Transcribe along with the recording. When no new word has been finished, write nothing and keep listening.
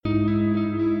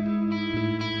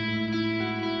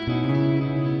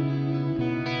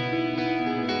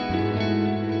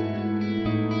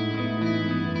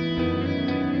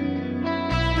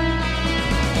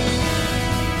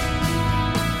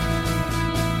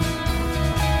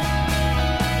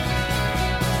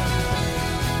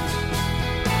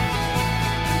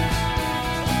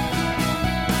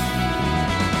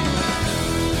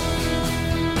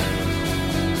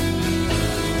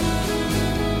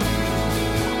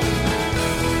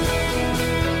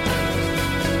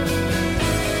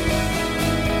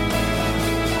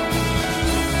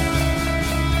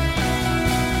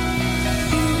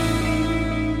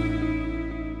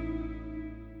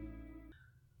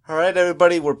right,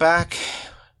 everybody, we're back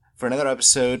for another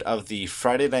episode of the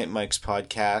Friday Night Mike's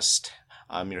podcast.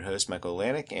 I'm your host, Michael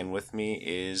Lanik, and with me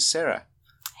is Sarah.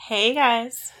 Hey,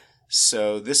 guys.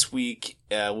 So this week,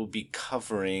 we'll be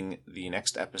covering the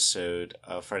next episode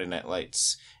of Friday Night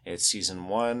Lights. It's Season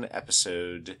 1,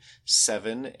 Episode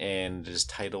 7, and it is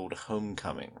titled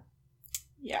Homecoming.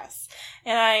 Yes.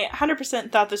 And I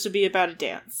 100% thought this would be about a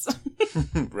dance.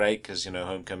 Right? Because,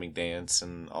 homecoming dance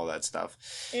and all that stuff.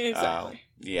 Exactly.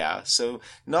 Yeah, so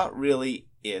not really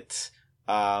it.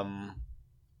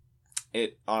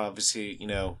 It obviously,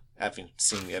 having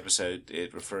seen the episode,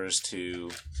 it refers to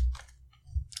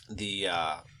the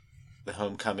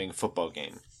homecoming football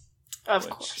game. Of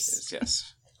course.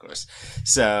 Yes, of course.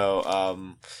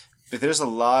 So, but there's a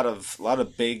lot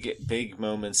of big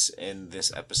moments in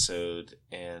this episode,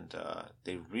 and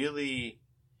they really,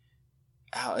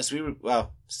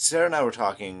 Sarah and I were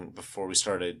talking before we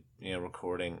started,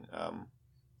 recording.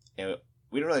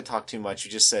 We didn't really talk too much.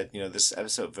 We just said, this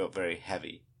episode felt very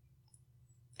heavy,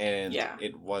 and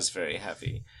it was very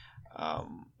heavy.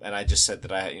 And I just said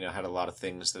that I, had a lot of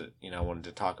things that I wanted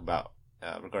to talk about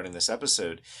regarding this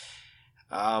episode.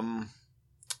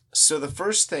 So the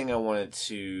first thing I wanted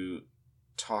to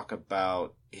talk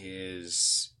about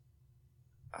is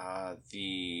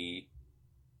the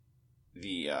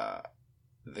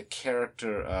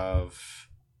character of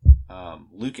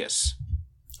Lucas.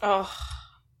 Oh,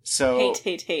 so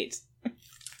hate.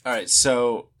 All right,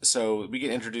 so we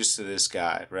get introduced to this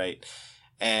guy, right?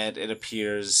 And it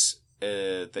appears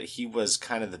that he was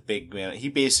kind of the big man. He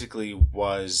basically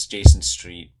was Jason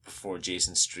Street before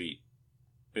Jason Street.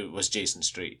 It was Jason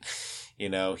Street.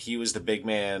 He was the big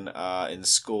man in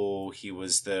school. He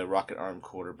was the rocket arm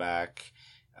quarterback.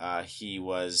 He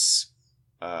was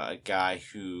a guy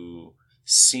who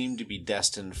seemed to be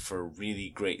destined for really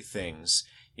great things.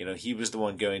 He was the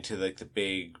one going to the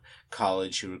big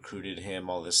college who recruited him,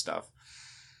 all this stuff.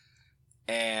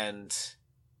 And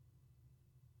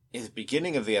in the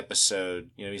beginning of the episode,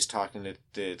 he's talking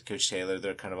to Coach Taylor.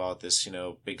 They're kind of all at this,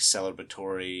 big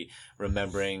celebratory,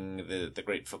 remembering the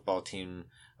great football team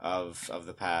of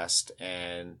the past,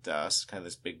 and it's kind of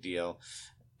this big deal.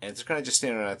 And they're kind of just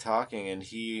standing around talking, and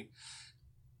he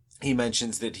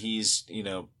mentions that he's,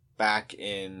 back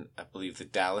in, I believe, the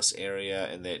Dallas area,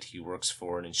 and that he works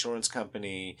for an insurance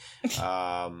company.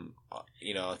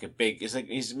 Like a big, it's like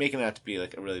he's making it out to be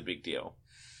like a really big deal.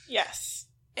 Yes.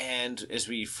 And as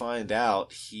we find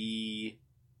out, he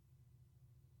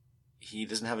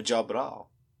doesn't have a job at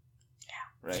all.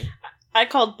 Yeah. Right? I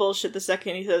called bullshit the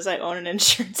second he says I own an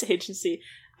insurance agency.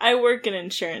 I work in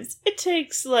insurance. It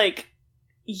takes,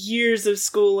 years of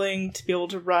schooling to be able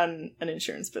to run an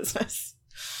insurance business.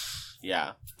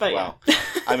 Yeah. But well, yeah.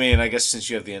 I mean, I guess since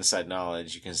you have the inside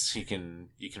knowledge, you can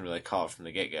really call it from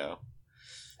the get-go.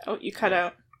 Oh, you cut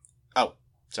out. Oh,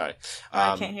 sorry.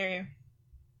 I can't hear you.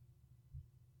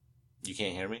 You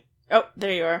can't hear me? Oh,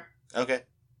 there you are. Okay.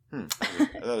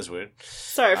 That was weird.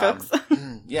 Sorry, folks.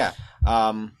 Yeah.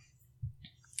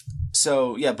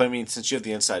 So, yeah, but I mean, since you have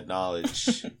the inside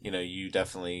knowledge, you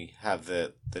definitely have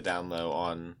the down low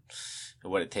on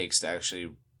what it takes to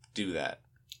actually do that.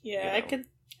 Yeah, I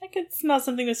could smell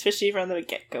something was fishy from the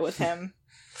get-go with him.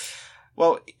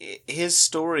 Well, his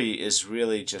story is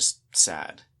really just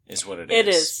sad, is what it is. It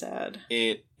is sad.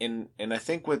 And I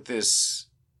think what this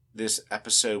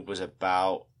episode was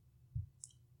about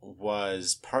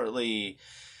was partly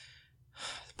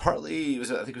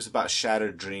it was about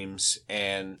shattered dreams,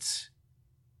 and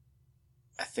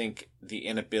I think the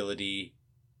inability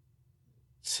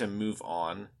to move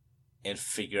on and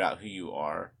figure out who you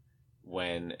are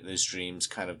when those dreams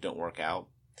kind of don't work out.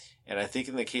 And I think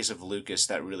in the case of Lucas,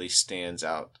 that really stands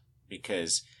out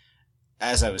because,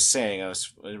 as I was saying, I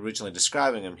was originally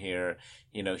describing him here,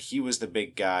 he was the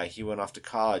big guy. He went off to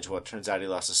college. Well, it turns out he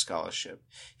lost a scholarship.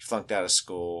 He flunked out of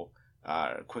school,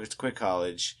 quit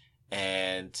college,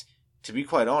 and to be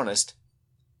quite honest,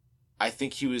 I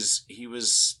think he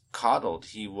was coddled.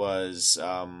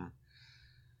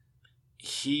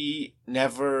 He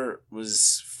never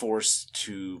was forced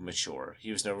to mature.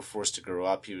 He was never forced to grow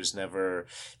up. He was never,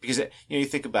 because you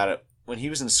think about it, when he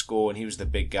was in school and he was the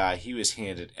big guy, he was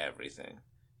handed everything,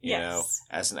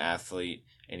 as an athlete,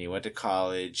 and he went to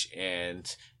college,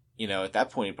 and at that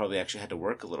point he probably actually had to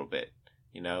work a little bit.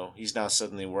 He's now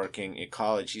suddenly working at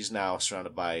college. He's now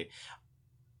surrounded by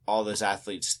all those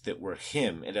athletes that were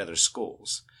him at other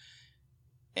schools,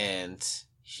 and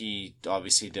he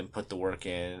obviously didn't put the work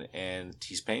in, and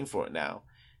he's paying for it now.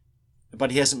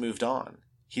 But he hasn't moved on.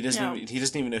 He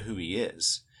doesn't even know who he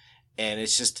is, and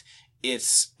it's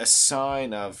a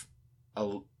sign of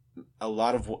a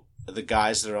lot of the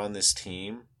guys that are on this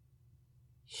team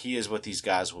he is what these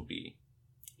guys will be.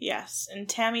 Yes, and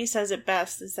Tammy says it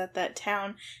best, is that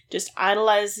town just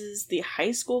idolizes the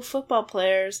high school football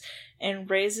players and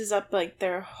raises up like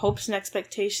their hopes and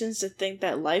expectations to think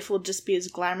that life will just be as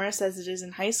glamorous as it is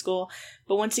in high school.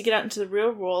 But once you get out into the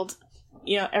real world,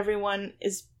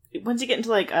 once you get into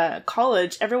like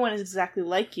college, everyone is exactly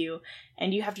like you,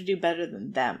 and you have to do better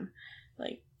than them.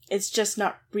 Like, it's just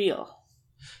not real.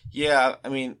 Yeah, I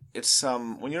mean, it's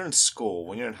when you're in school,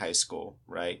 when you're in high school,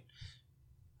 right?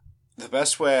 The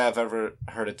best way I've ever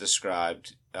heard it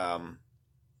described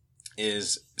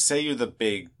is, say you're the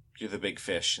big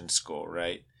fish in school,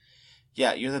 right?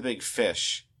 Yeah, you're the big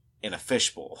fish in a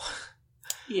fishbowl.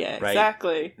 Yeah, right?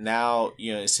 Exactly. Now,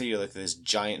 say you're like this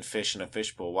giant fish in a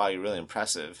fishbowl. Wow, you're really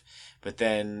impressive. But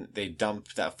then they dump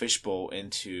that fishbowl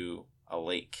into a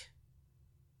lake.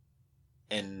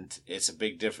 And it's a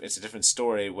different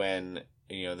story when,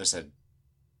 there's a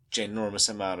ginormous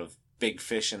amount of big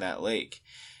fish in that lake.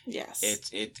 Yes.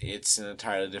 It's an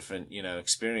entirely different,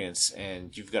 experience,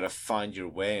 and you've got to find your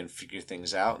way and figure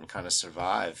things out and kind of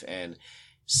survive. And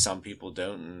some people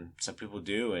don't, and some people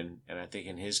do. And I think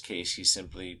in his case, he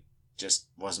simply just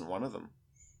wasn't one of them.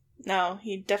 No,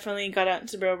 he definitely got out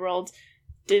into the real world,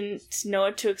 didn't know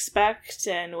what to expect,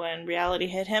 and when reality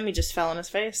hit him, he just fell on his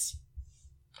face.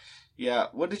 Yeah,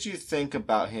 what did you think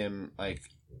about him,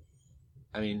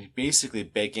 basically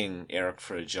begging Eric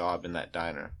for a job in that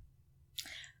diner?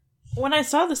 When I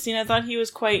saw the scene, I thought he was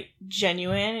quite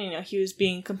genuine. He was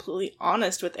being completely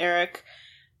honest with Eric.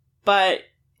 But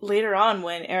later on,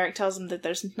 when Eric tells him that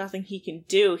there's nothing he can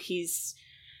do, he's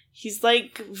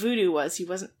like Voodoo was. He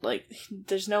wasn't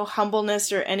there's no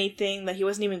humbleness or anything, that he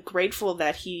wasn't even grateful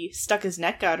that he stuck his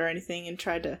neck out or anything and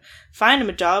tried to find him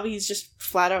a job. He's just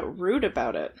flat out rude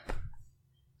about it.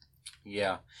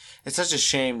 Yeah. It's such a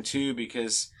shame, too,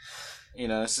 because,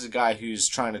 this is a guy who's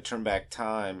trying to turn back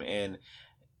time, and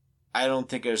I don't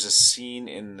think there's a scene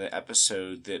in the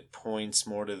episode that points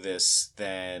more to this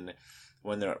than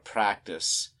when they're at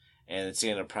practice, and it's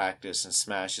the end of practice, and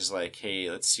Smash is like,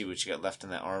 hey, let's see what you got left in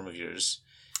that arm of yours.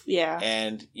 Yeah.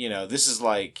 And, this is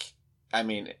like, I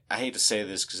hate to say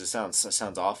this because it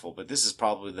sounds awful, but this is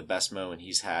probably the best moment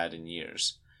he's had in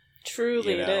years.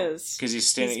 Truly it is. Because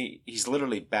he's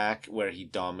literally back where he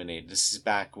dominated. This is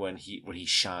back when he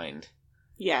shined.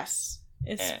 Yes.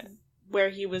 It's where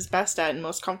he was best at and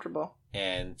most comfortable.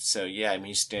 And so, yeah,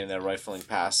 he's standing there rifling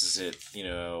passes at,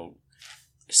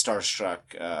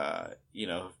 starstruck,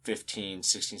 15,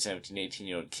 16, 17,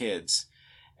 18-year-old kids.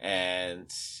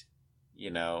 And,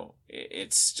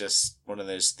 it's just one of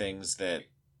those things that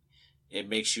it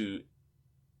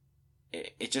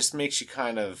just makes you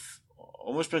kind of,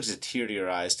 almost brings a tear to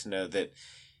your eyes to know that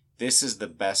this is the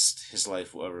best his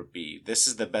life will ever be. This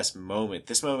is the best moment.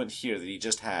 This moment here that he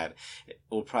just had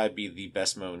will probably be the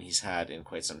best moment he's had in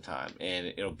quite some time.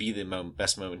 And it'll be the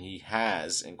best moment he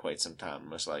has in quite some time,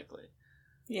 most likely.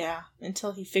 Yeah,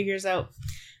 until he figures out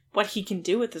what he can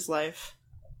do with his life.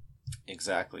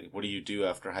 Exactly. What do you do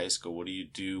after high school? What do you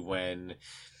do when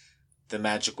the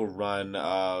magical run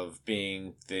of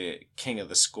being the king of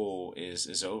the school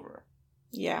is over?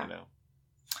 Yeah.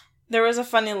 There was a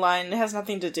funny line, it has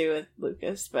nothing to do with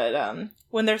Lucas, but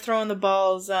when they're throwing the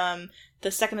balls, the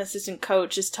second assistant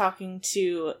coach is talking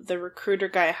to the recruiter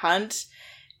guy, Hunt,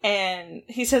 and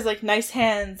he says, nice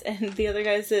hands, and the other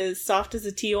guy says, soft as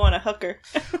a Tijuana hooker.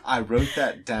 I wrote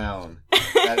that down.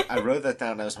 I wrote that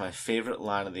down. That was my favorite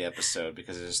line of the episode,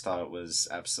 because I just thought it was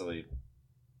absolutely...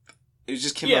 It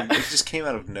just came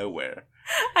out of nowhere.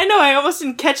 I know, I almost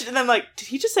didn't catch it, and I'm like, did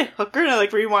he just say hooker? And I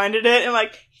rewinded it, and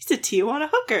he's a Tijuana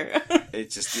hooker.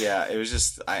 It was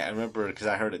just, I remember, because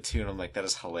I heard it too, and I'm like, that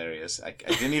is hilarious. I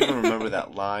didn't even remember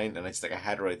that line, and I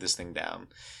had to write this thing down,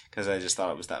 because I just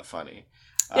thought it was that funny.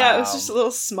 Yeah, it was just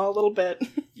a small little bit.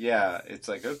 Yeah, it's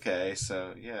okay,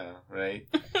 so, yeah, right?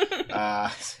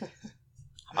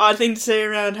 Odd thing to say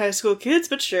around high school kids,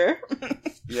 but sure.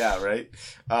 Yeah, right?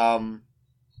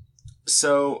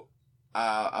 So,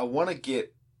 I want to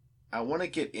get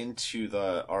into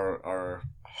our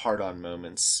hard-on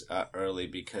moments early,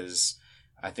 because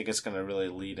I think it's going to really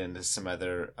lead into some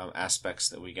other aspects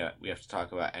that we have to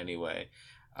talk about anyway.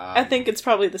 I think it's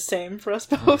probably the same for us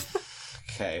both.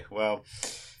 Okay, well,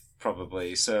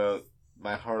 probably. So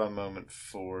my hard-on moment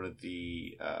for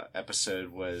the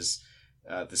episode was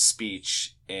the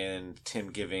speech and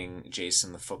Tim giving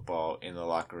Jason the football in the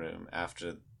locker room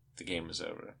after the game was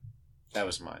over. That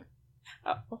was mine.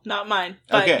 Oh, not mine.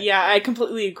 But okay. Yeah, I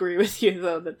completely agree with you,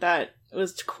 though, that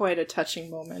was quite a touching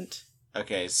moment.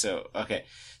 So I'm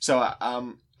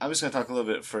just going to talk a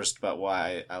little bit first about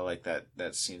why I like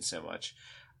that scene so much.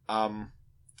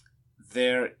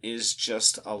 there is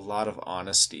just a lot of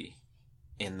honesty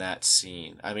in that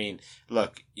scene. I mean,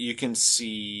 look, you can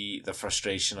see the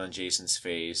frustration on Jason's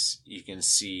face. You can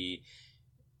see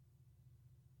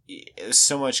there's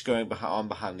so much going on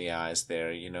behind the eyes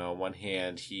there. You know, on one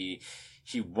hand, he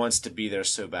wants to be there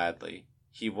so badly.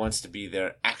 He wants to be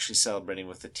there, actually celebrating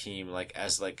with the team, like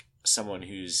as like someone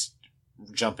who's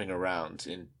jumping around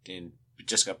and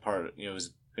just got has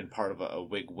been part of a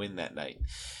big win that night.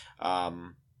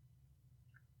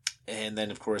 And then,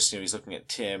 of course, he's looking at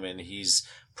Tim, and he's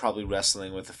probably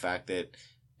wrestling with the fact that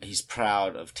he's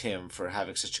proud of Tim for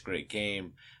having such a great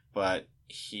game, but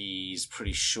he's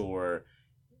pretty sure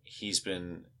he's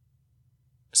been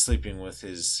sleeping with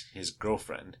his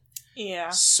girlfriend. Yeah.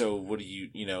 So what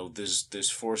do those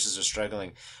forces are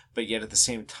struggling, but yet at the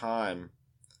same time,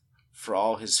 for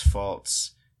all his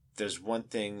faults, there's one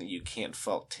thing that you can't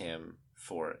fault Tim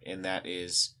for, and that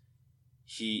is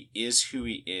he is who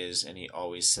he is, and he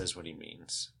always says what he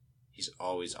means. He's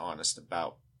always honest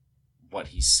about what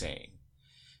he's saying.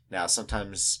 Now,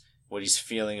 sometimes what he's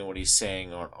feeling and what he's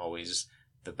saying aren't always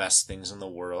the best things in the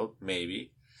world,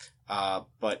 maybe.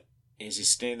 But as he's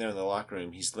standing there in the locker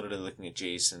room, he's literally looking at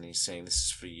Jason. He's saying, "This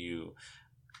is for you.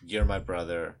 You're my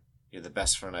brother. You're the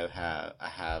best friend I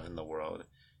have in the world.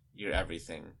 You're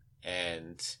everything."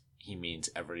 And he means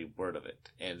every word of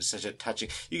it. And it's such a touching.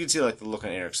 You can see like the look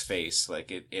on Eric's face. Like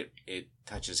it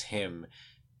touches him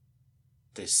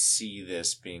to see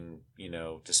this being,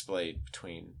 displayed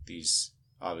between these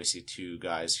obviously two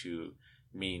guys who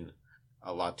mean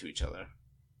a lot to each other.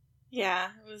 Yeah,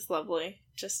 it was lovely.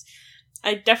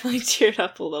 I definitely teared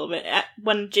up a little bit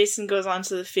when Jason goes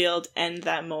onto the field, and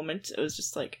that moment, it was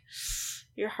just like,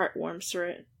 your heart warms through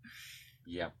it.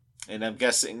 Yeah. And I'm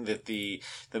guessing that the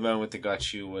moment that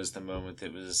got you was the moment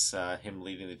that was him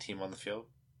leading the team on the field?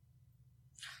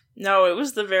 No, it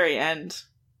was the very end.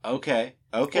 Okay.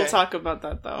 We'll talk about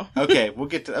that, though. Okay, we'll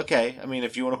get to... Okay, I mean,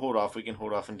 if you want to hold off, we can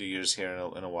hold off and do yours here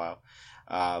in a while.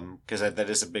 Because that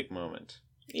is a big moment.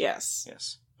 Yes.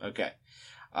 Yes. Okay.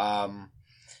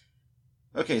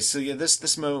 Okay, so yeah,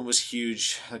 this moment was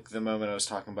huge, like the moment I was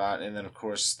talking about. And then, of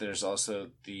course, there's also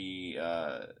the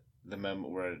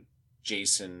moment where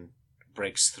Jason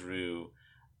breaks through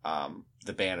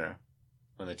the banner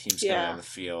when the team's coming on the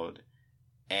field.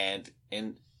 And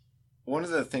one of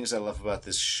the things I love about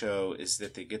this show is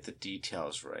that they get the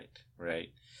details right?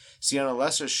 See, on a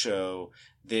lesser show,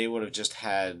 they would have just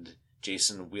had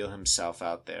Jason wheel himself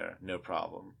out there, no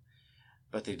problem.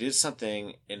 But they did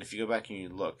something, and if you go back and you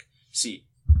look, see,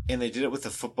 and they did it with the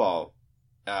football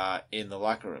in the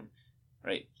locker room,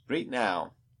 right? Right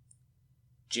now,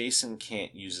 Jason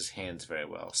can't use his hands very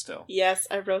well still. Yes,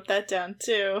 I wrote that down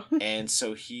too. And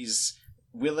so he's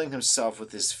wheeling himself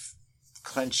with his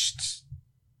clenched,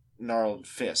 gnarled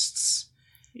fists.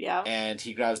 Yeah. And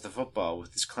he grabs the football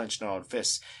with his clenched, gnarled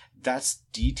fists. That's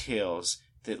details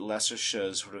that lesser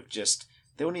shows would have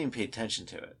they wouldn't even pay attention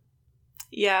to it.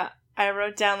 Yeah, I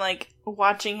wrote down, like,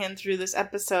 watching him through this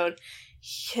episode,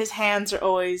 his hands are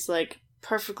always, like,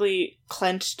 perfectly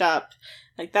clenched up.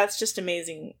 Like, that's just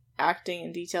amazing acting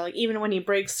and detail. Like, even when he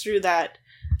breaks through that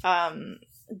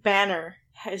banner,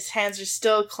 his hands are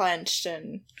still clenched,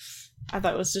 and I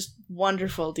thought it was just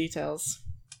wonderful details.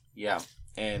 Yeah,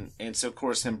 and so of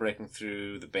course him breaking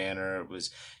through the banner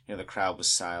was, the crowd was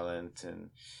silent, and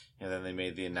then they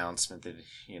made the announcement that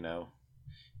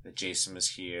that Jason was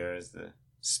here as the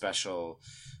special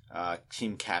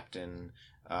team captain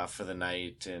for the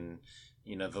night, and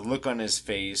the look on his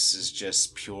face is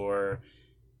just pure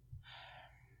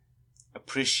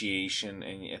appreciation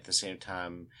and at the same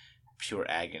time pure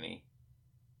agony,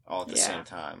 all at the same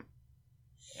time.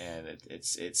 And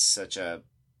it's such a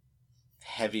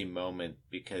heavy moment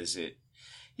because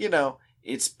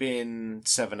it's been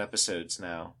 7 episodes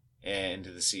now into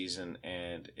the season,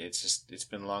 and it's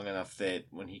been long enough that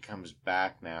when he comes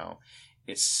back now,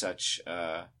 it's such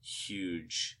a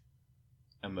huge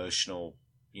emotional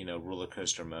roller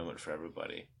coaster moment for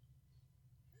everybody.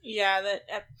 Yeah,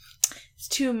 that it's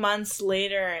 2 months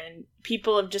later, and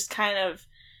people have just kind of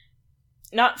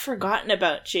not forgotten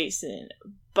about Jason,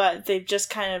 but they've just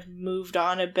kind of moved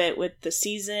on a bit with the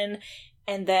season.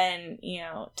 And then,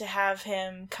 to have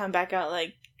him come back out,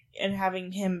 and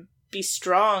having him be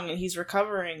strong, and he's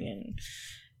recovering, and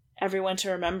everyone to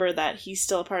remember that he's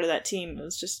still a part of that team, it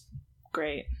was just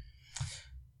great.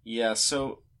 Yeah,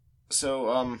 so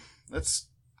let's...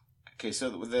 Okay, so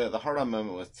the hard-on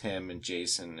moment with Tim and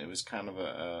Jason, it was kind of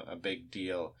a big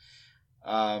deal.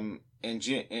 And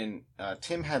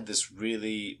Tim had this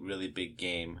really, really big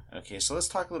game. Okay, so let's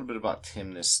talk a little bit about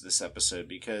Tim this episode,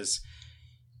 because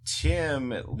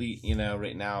Tim, at least,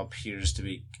 right now appears to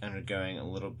be undergoing a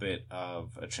little bit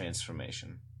of a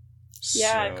transformation.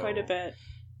 Yeah, quite a bit.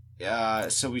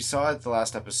 So we saw it the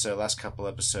last couple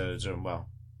episodes,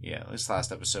 this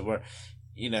last episode, where,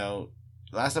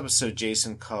 last episode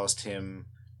Jason calls Tim,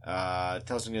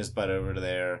 tells him to get his butt over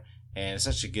there, and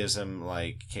essentially gives him,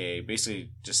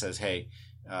 basically just says, hey,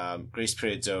 grace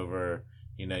period's over,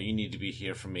 you need to be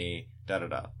here for me,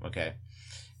 da-da-da, okay?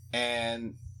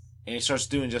 And he starts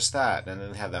doing just that, and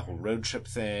then they have that whole road trip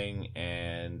thing,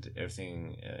 and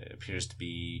everything appears to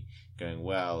be going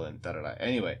well, and da-da-da.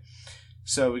 Anyway,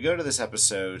 so we go to this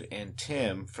episode, and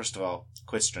Tim, first of all,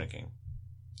 quits drinking.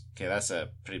 Okay, that's a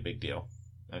pretty big deal.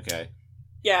 Okay?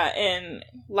 Yeah, and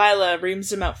Lila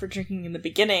reams him out for drinking in the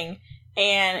beginning,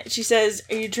 and she says,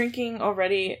 are you drinking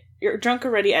already? You're drunk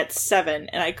already at 7,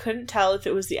 and I couldn't tell if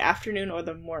it was the afternoon or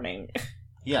the morning.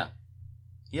 Yeah.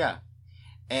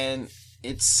 And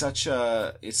it's such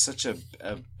a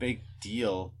big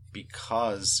deal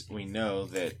because we know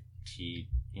that he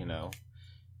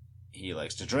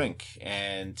likes to drink,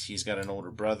 and he's got an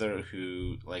older brother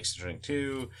who likes to drink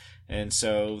too, and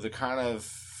so they're kind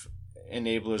of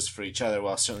enablers for each other.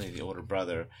 Well, certainly the older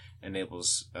brother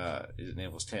enables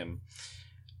Tim.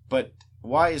 But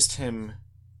why is Tim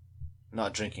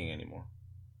not drinking anymore?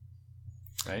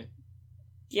 Right?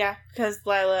 Yeah, because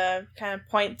Lila kind of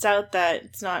points out that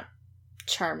it's not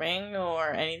charming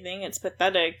or anything, it's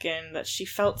pathetic, and that she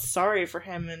felt sorry for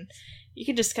him, and you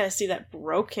can just kind of see that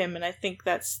broke him, and I think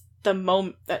that's the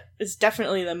moment, that is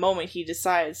definitely the moment he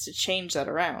decides to change that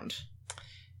around.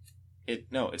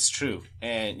 It's true,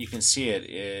 and you can see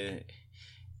it.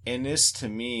 And this, to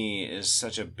me, is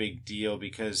such a big deal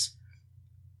because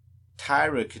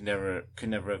Tyra could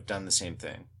never have done the same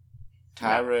thing.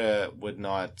 Tyra would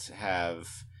not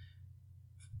have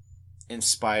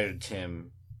inspired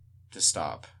Tim to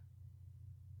stop,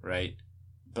 right?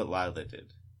 But Lila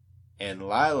did. And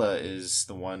Lila is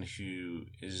the one who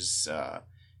is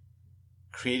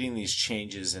creating these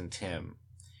changes in Tim.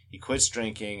 He quits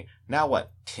drinking. Now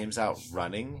what? Tim's out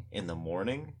running in the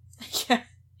morning? Yeah.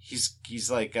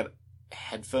 He's like got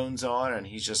headphones on and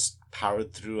he's just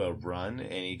powered through a run,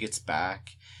 and he gets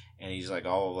back and he's like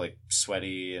all like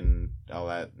sweaty and all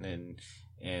that, and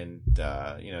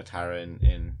Tyra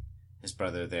and his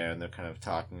brother there, and they're kind of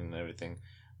talking and everything.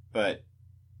 But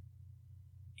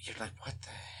you're like, what the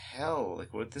hell? Like,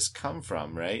 where'd this come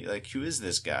from, right? Like, who is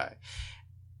this guy?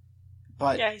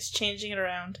 But yeah, he's changing it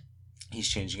around.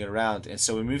 And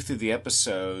so we move through the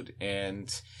episode,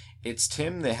 and it's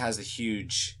Tim that has the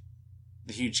huge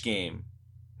game,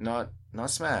 not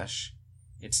Smash.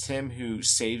 It's Tim who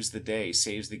saves the day,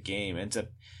 saves the game, ends up,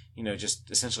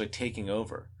 just essentially taking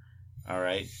over. All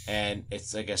right, and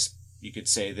it's, I guess you could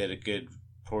say that a good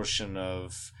portion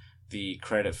of the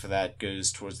credit for that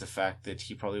goes towards the fact that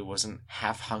he probably wasn't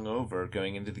half hungover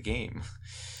going into the game.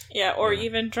 Yeah, or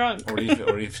even drunk. or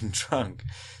even drunk.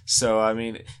 So, I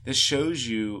mean, this shows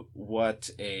you what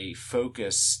a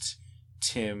focused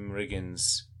Tim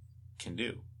Riggins can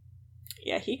do.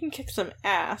 Yeah, he can kick some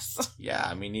ass. Yeah,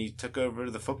 I mean, he took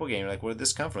over the football game. Like, where did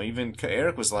this come from? Even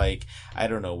Eric was like, I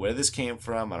don't know where this came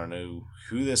from. I don't know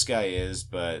who this guy is,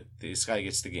 but this guy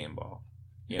gets the game ball.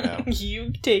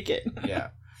 You take it. Yeah.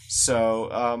 So,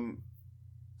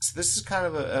 so this is kind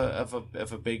of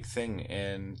a big thing.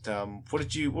 And what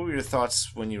were your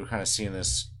thoughts when you were kind of seeing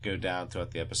this go down throughout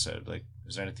the episode? Like,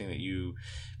 is there anything that you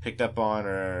picked up on,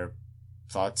 or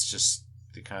thoughts just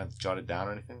that kind of jotted down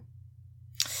or anything?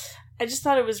 I just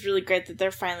thought it was really great that they're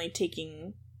finally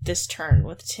taking this turn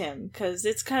with Tim, because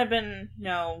it's kind of been,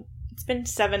 it's been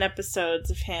 7 episodes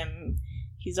of him.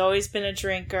 He's always been a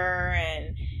drinker,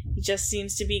 and he just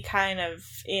seems to be kind of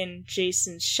in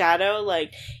Jason's shadow.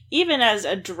 Like, even as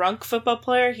a drunk football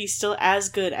player, he's still as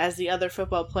good as the other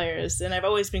football players, and I've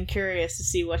always been curious to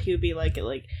see what he would be like at,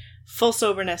 full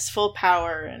soberness, full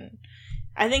power, and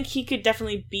I think he could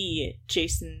definitely be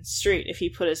Jason Street if he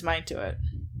put his mind to it.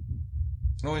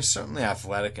 Well, he's certainly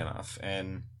athletic enough,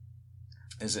 and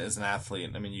as an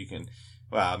athlete, I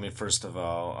mean, first of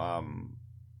all,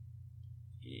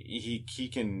 he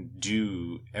can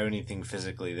do anything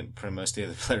physically that most of the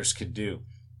other players could do,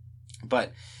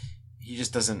 but he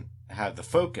just doesn't have the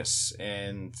focus.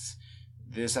 And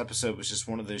this episode was just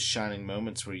one of those shining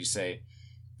moments where you say,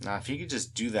 now, if he could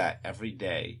just do that every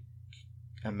day,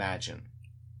 imagine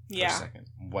for a second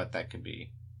what that could be.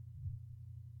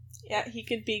 Yeah, he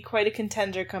could be quite a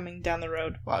contender coming down the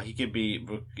road. Well, he could be,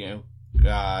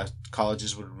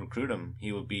 colleges would recruit him.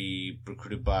 He would be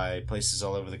recruited by places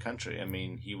all over the country. I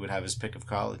mean, he would have his pick of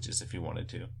colleges if he wanted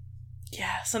to.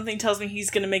 Yeah, something tells me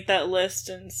he's going to make that list,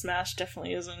 and Smash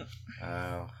definitely isn't.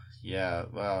 Yeah,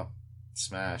 well,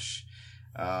 Smash.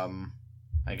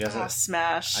 I guess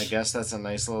Smash. I guess that's a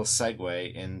nice little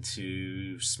segue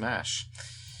into Smash.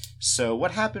 So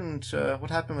what happened? What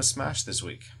happened with Smash this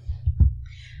week?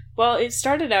 Well, it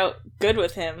started out good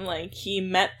with him. Like, he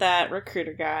met that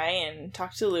recruiter guy and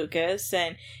talked to Lucas,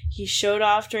 and he showed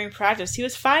off during practice. He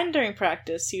was fine during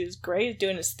practice. He was great at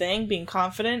doing his thing, being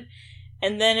confident.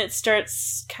 And then it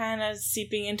starts kind of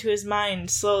seeping into his mind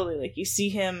slowly. Like, you see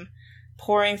him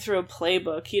pouring through a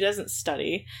playbook. He doesn't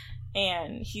study.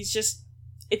 And he's just...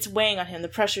 It's weighing on him. The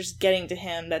pressure's getting to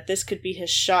him that this could be his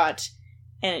shot.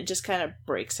 And it just kind of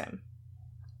breaks him.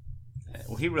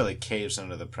 Well, he really caves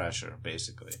under the pressure,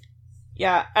 basically.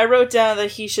 Yeah, I wrote down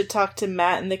that he should talk to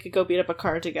Matt and they could go beat up a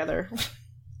car together.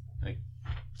 Like,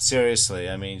 seriously,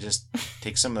 I mean, just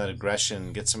take some of that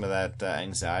aggression, get some of that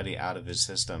anxiety out of his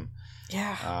system.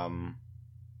 Yeah.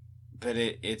 But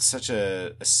it's such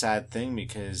a sad thing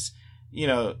because, you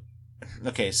know,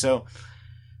 okay, so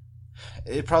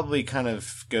it probably kind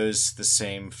of goes the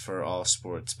same for all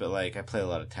sports, but like I play a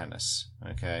lot of tennis,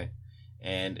 okay?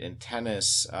 And in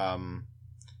tennis,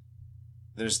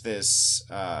 there's this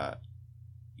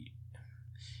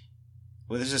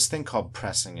there's this thing called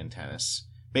pressing in tennis.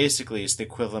 Basically, it's the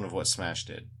equivalent of what Smash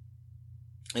did.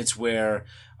 It's where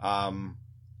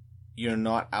you're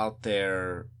not out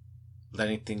there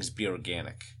letting things be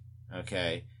organic,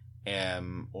 okay?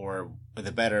 Or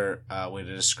the better way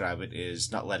to describe it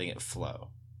is not letting it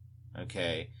flow,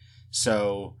 okay?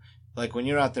 So, like when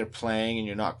you're out there playing and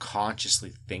you're not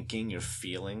consciously thinking, you're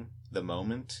feeling the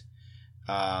moment,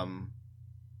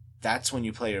 that's when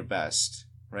you play your best,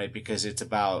 right? Because it's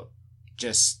about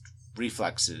just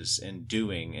reflexes and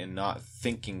doing and not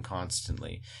thinking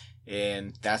constantly.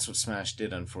 And that's what Smash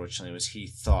did, unfortunately, was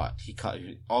he caught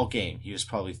all game. He was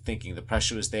probably thinking. The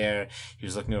pressure was there. He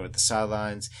was looking over at the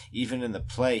sidelines. Even in the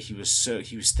play, he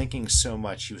was thinking so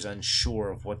much, he was unsure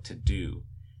of what to do.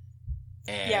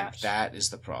 And that is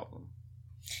the problem.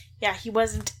 Yeah, he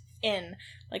wasn't in.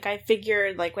 Like, I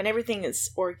figured, like, when everything is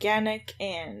organic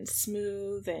and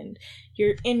smooth and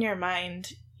you're in your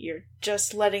mind, you're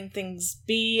just letting things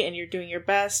be and you're doing your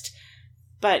best.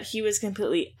 But he was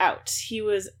completely out. He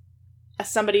was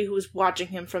somebody who was watching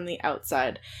him from the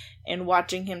outside and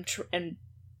watching him and,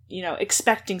 you know,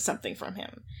 expecting something from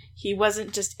him. He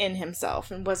wasn't just in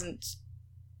himself and wasn't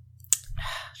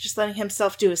just letting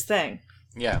himself do his thing.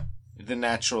 Yeah. The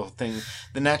natural thing,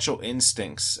 the natural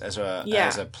instincts as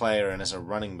a player and as a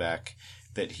running back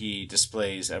that he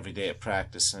displays every day at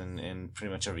practice and in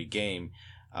pretty much every game,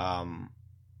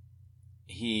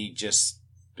 he just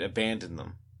abandoned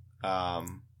them.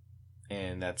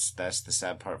 And that's the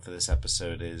sad part for this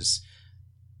episode is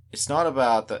it's not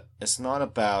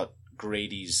about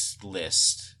Grady's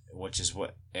list, which is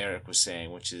what Eric was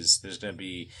saying, which is there's going to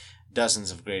be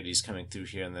dozens of Grady's coming through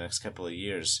here in the next couple of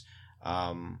years.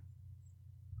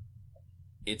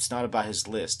 It's not about his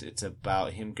list. It's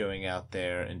about him going out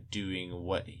there and doing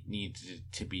what needed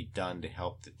to be done to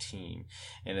help the team.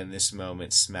 And in this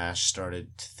moment, Smash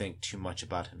started to think too much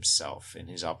about himself and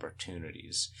his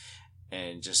opportunities.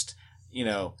 And just, you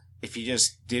know, if he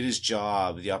just did his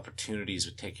job, the opportunities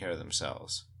would take care of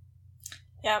themselves.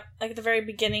 Yeah, like at the very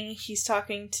beginning, he's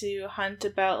talking to Hunt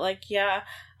about, like, yeah,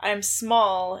 I'm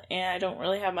small and I don't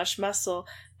really have much muscle,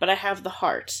 but I have the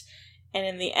heart. And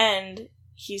in the end,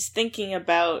 he's thinking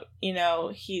about, you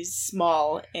know, he's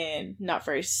small and not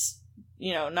very,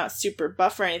 you know, not super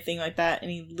buff or anything like that, and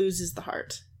he loses the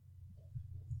heart.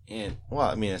 And, well,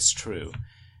 I mean, it's true.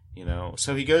 You know,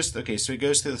 so he goes through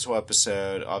this whole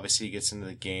episode. Obviously, he gets into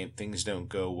the game. Things don't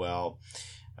go well.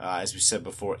 As we said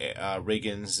before,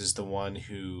 Riggins is the one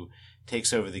who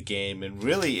takes over the game and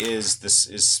really is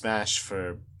Smash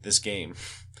for this game.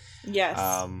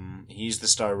 Yes. He's the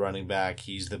star running back.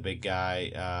 He's the big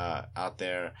guy out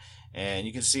there. And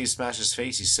you can see Smash's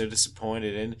face. He's so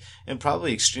disappointed and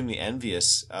probably extremely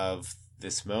envious of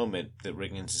this moment that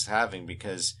Riggins is having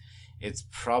because it's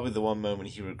probably the one moment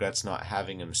he regrets not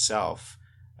having himself.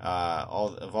 All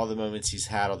the moments he's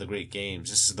had, all the great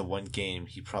games, this is the one game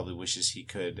he probably wishes he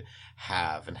could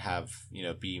have, you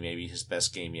know, be maybe his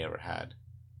best game he ever had.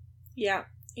 Yeah.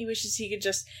 He wishes he could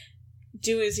just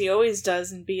do as he always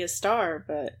does and be a star,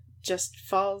 but just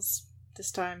falls this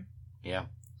time. Yeah.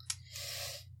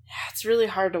 It's really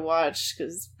hard to watch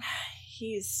because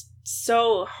he's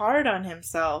so hard on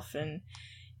himself and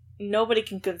nobody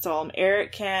can console him.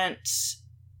 Eric can't,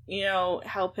 you know,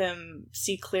 help him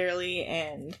see clearly,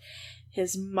 and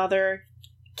his mother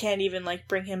can't even, like,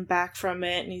 bring him back from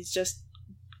it, and he's just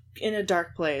in a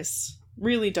dark place.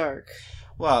 Really dark.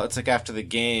 Well, it's like after the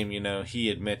game, you know, he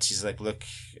admits, he's like, look,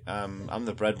 I'm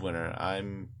the breadwinner.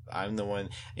 I'm the one.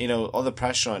 All the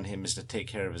pressure on him is to take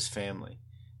care of his family,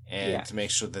 and to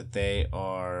make sure that they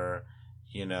are,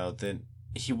 that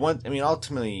he wants. I mean,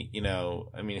 ultimately,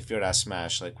 if you were to ask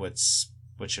Smash, like, what's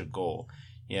your goal?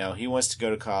 He wants to go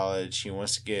to college. He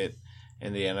wants to get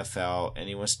in the NFL, and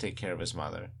he wants to take care of his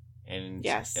mother. And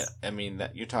yes, I mean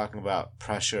that you're talking about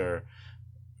pressure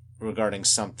regarding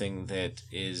something that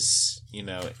is,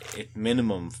 at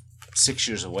minimum 6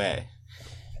 years away,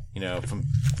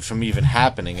 from even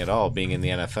happening at all, being in the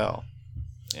NFL.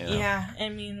 Yeah, I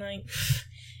mean, like,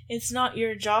 it's not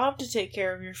your job to take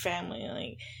care of your family.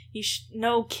 Like,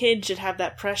 no kid should have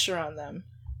that pressure on them.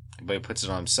 But he puts it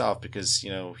on himself because,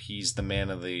 he's the man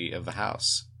of the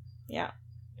house. Yeah.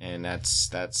 And that's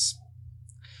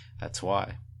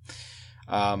why.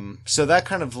 So that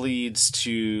kind of leads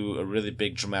to a really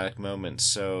big dramatic moment.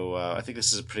 So I think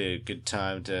this is a pretty good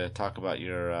time to talk about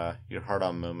your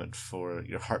heart-on moment for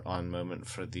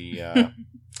the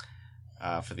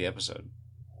for the episode.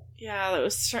 Yeah, that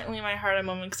was certainly my heart-on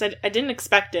moment because I didn't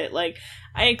expect it. Like,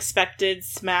 I expected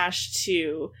Smash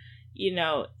to,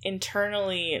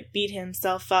 internally beat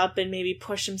himself up and maybe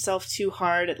push himself too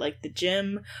hard at, like, the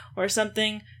gym or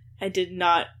something. I did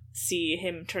not see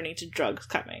him turning to drugs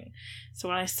coming. So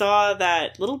when I saw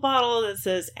that little bottle that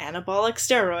says anabolic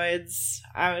steroids,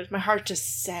 my heart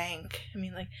just sank. I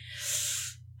mean, like,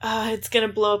 it's gonna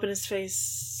blow up in his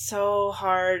face so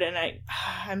hard, and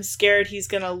I'm scared he's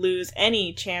gonna lose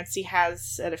any chance he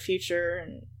has at a future,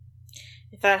 and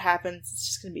if that happens, it's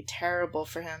just gonna be terrible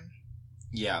for him.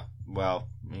 Yeah, well,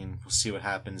 I mean, we'll see what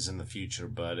happens in the future,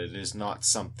 but it is not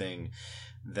something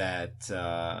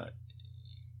that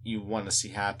you want to see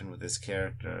happen with this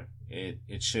character.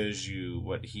 It shows you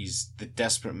the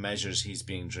desperate measures he's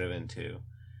being driven to,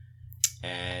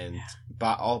 and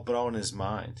but all in his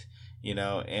mind,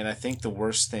 And I think the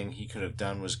worst thing he could have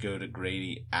done was go to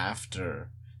Grady after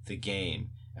the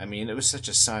game. I mean, it was such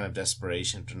a sign of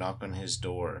desperation to knock on his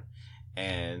door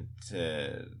and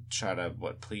to try to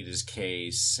plead his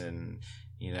case and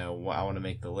I want to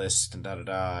make the list and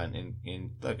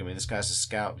and look, I mean, this guy's a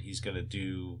scout. He's got to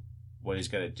do what he's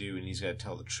got to do, and he's got to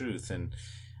tell the truth. And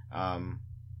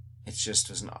it's just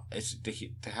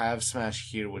to have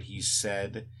Smash hear what he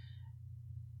said.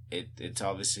 It's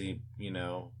obviously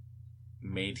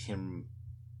made him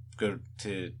go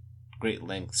to great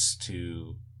lengths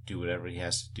to do whatever he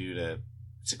has to do to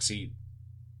succeed.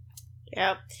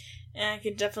 Yeah, and I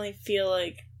could definitely feel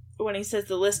like when he says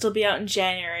the list will be out in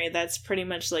January, that's pretty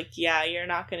much like, yeah, you're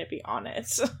not going to be on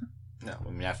it. No, I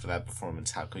mean, after that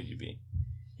performance, how could you be?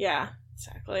 Yeah,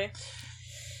 exactly.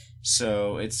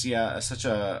 So it's such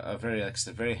a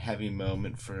very heavy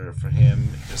moment for him.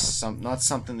 Just not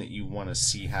something that you want to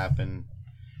see happen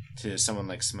to someone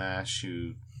like Smash,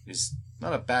 who is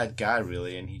not a bad guy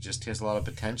really, and he has a lot of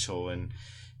potential. And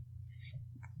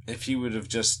if you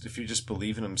just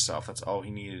believe in himself, that's all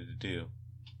he needed to do.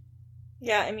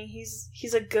 Yeah, I mean,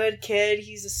 he's a good kid.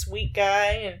 He's a sweet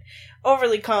guy and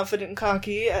overly confident and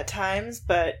cocky at times,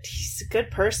 but he's a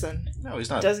good person. No, he's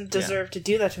not. He doesn't deserve to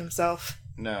do that to himself.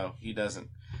 No, he doesn't.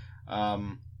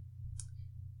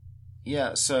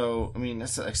 So, I mean,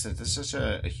 that's such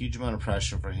a huge amount of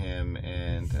pressure for him,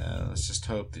 and let's just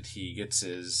hope that he gets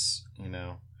his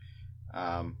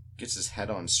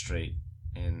head on straight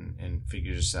and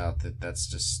figures out that that's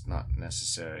just not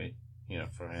necessary,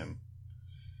 for him.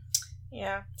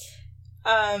 Yeah.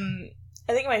 I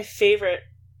think my favorite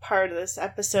part of this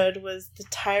episode was the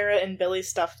Tyra and Billy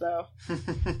stuff, though.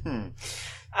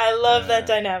 I love that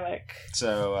dynamic.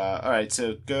 So, alright,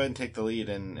 so go ahead and take the lead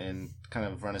and kind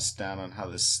of run us down on how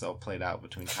this all played out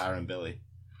between Tyra and Billy.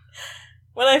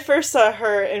 When I first saw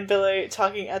her and Billy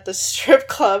talking at the strip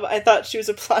club, I thought she was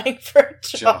applying for a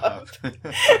job.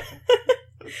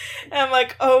 And I'm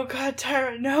like, oh god,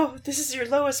 Tyra, no, this is your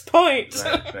lowest point.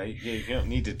 Right. You don't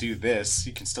need to do this.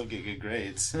 You can still get good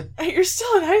grades. You're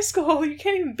still in high school. You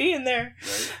can't even be in there.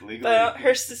 Right, legally. But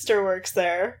her sister works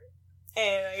there.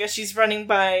 And I guess she's running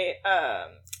by a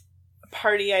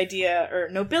party idea. Or,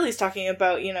 no, Billy's talking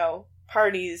about,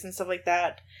 parties and stuff like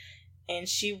that. And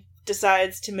she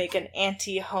decides to make an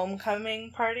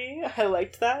anti-homecoming party. I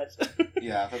liked that.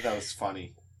 Yeah, I thought that was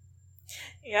funny.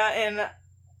 Yeah, and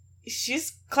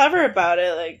she's clever about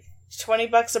it, like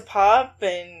 $20 a pop,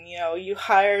 and you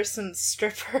hire some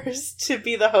strippers to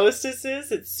be the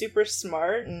hostesses. It's super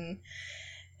smart, and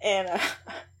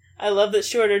I love that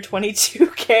she ordered 22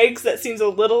 kegs. That seems a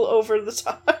little over the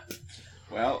top.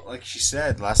 Well, like she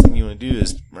said, last thing you want to do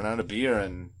is run out of beer,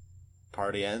 and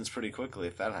party ends pretty quickly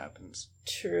if that happens.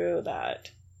 True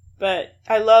that, but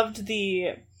I loved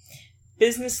the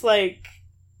business-like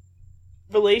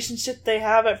relationship they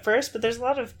have at first, but there's a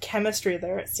lot of chemistry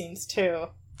there, it seems, too.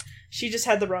 She just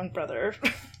had the wrong brother.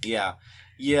 Yeah.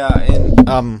 Yeah,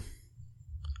 and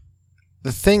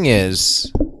the thing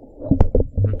is,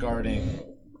 regarding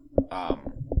I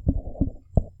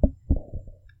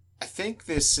think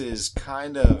this is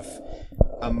kind of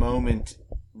a moment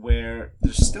where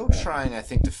they're still trying, I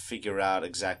think, to figure out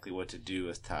exactly what to do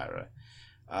with Tyra.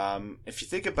 If you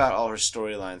think about all her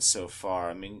storylines so far,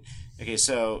 I mean, okay,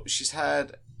 so she's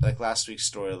had, like, last week's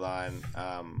storyline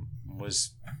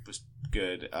was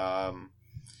good,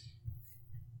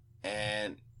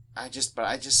 and I just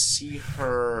see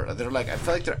her. They're like, I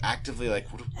feel like they're actively like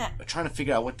trying to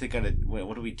figure out what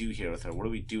do we do here with her? What do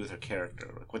we do with her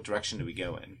character? Like, what direction do we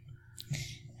go in?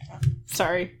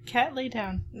 Sorry, cat, lay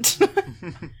down.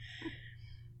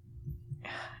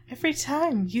 Every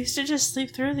time, you used to just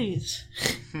sleep through these.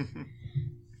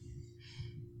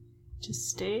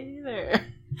 Just stay there.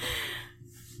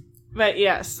 But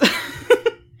yes.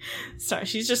 Sorry,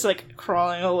 she's just like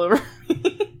crawling all over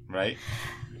me. Right?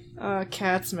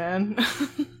 Cats, man.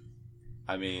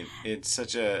 I mean, it's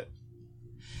such a...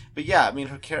 But yeah, I mean,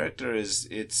 her character is...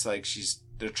 It's like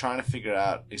they're trying to figure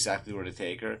out exactly where to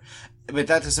take her. But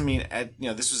that doesn't mean...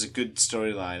 this was a good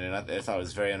storyline, and I thought it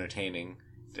was very entertaining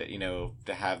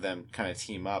to have them kind of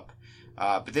team up.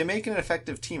 But they make an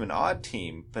effective team. An odd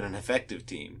team, but an effective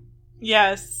team.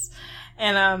 Yes.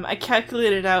 And I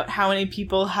calculated out how many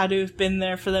people had to have been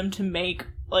there for them to make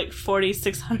like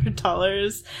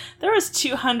 $4,600. There was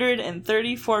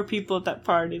 234 people at that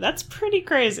party. That's pretty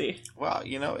crazy. Well,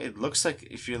 it looks like,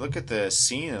 if you look at the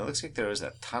scene, it looks like there was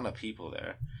a ton of people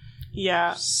there.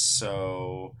 Yeah.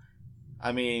 So,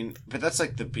 I mean, but that's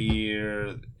like the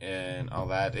beer and all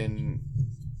that, and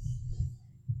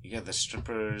you got the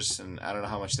strippers, and I don't know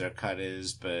how much their cut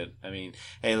is, but I mean,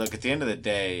 hey, look, at the end of the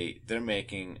day, they're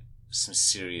making some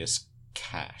serious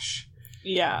cash.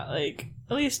 Yeah, like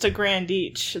at least $1,000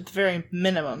 each at the very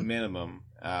minimum.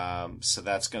 So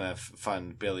that's gonna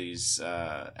fund Billy's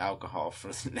alcohol for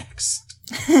the next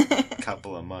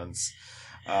couple of months,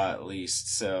 at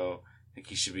least. So I think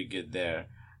he should be good there.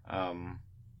 I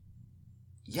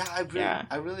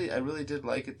really did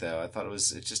like it though. I thought it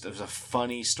was a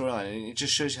funny storyline, and it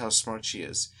just shows you how smart she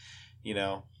is.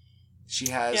 She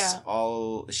had it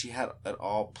all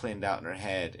planned out in her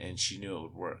head, and she knew it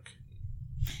would work.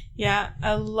 Yeah,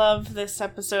 I love this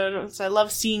episode. I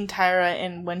love seeing Tyra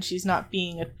and when she's not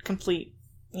being a complete,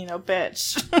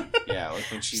 bitch. Yeah, like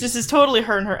when she's... This is totally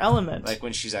her in her element. Like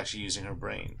when she's actually using her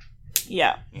brain.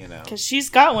 Yeah. Because she's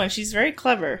got one. She's very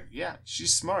clever. Yeah,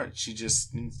 she's smart. She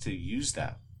just needs to use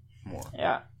that more.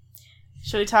 Yeah.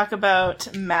 Shall we talk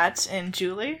about Matt and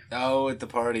Julie? Oh, at the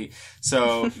party.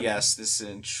 So, yes, this is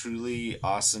a truly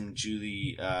awesome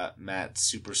Julie, Matt,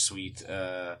 super sweet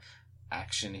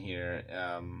action here.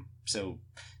 So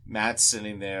Matt's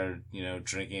sitting there,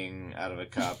 drinking out of a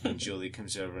cup, and Julie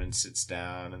comes over and sits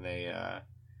down, and they,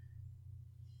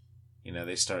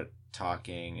 they start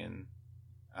talking, and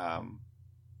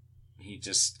he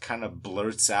just kind of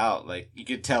blurts out, like, you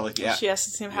could tell, like, yeah. She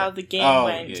asks him how the game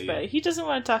went, yeah. But he doesn't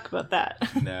want to talk about that.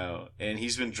 No, and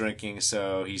he's been drinking,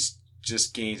 so he's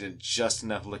just gained just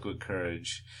enough liquid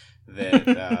courage that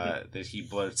that he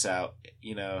blurts out,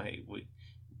 hey, what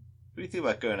do you think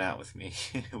about going out with me?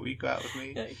 Will you go out with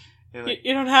me? Like,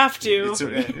 you don't have to.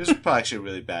 It was probably actually a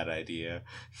really bad idea,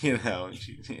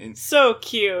 And so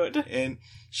cute. And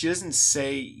she doesn't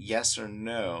say yes or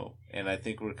no, and I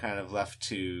think we're kind of left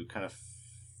to kind of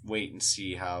wait and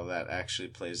see how that actually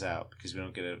plays out, because we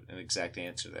don't get an exact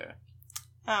answer there.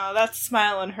 Oh, that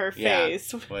smile on her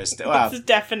face. It's a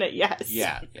definite yes.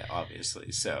 Yeah,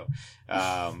 obviously. So,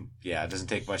 it doesn't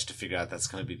take much to figure out that's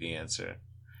going to be the answer.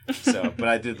 So, but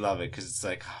I did love it, because it's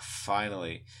like,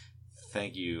 finally,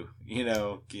 thank you.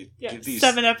 Give these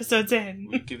 7 episodes in.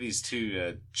 Give these two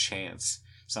a chance,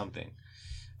 something.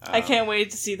 I can't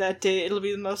wait to see that date. It'll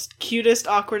be the most cutest,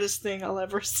 awkwardest thing I'll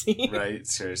ever see. Right?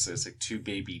 Seriously, it's like 2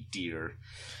 baby deer.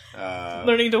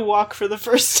 Learning to walk for the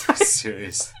first time.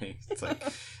 Seriously. It's like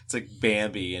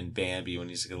Bambi when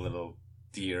he's like a little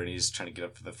deer and he's trying to get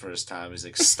up for the first time. He's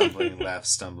like stumbling left,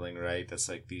 stumbling right. That's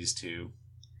like these two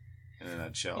in a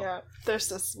nutshell. Yeah, they're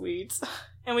so sweet.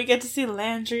 And we get to see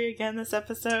Landry again this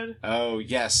episode. Oh,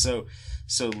 yes. So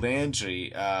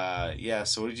Landry,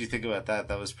 so what did you think about that?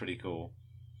 That was pretty cool.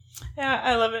 Yeah,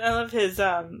 I love it. I love his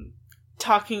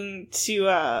talking to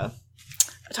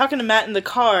Matt in the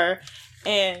car,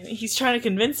 and he's trying to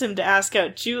convince him to ask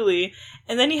out Julie,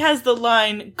 and then he has the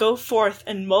line, "Go forth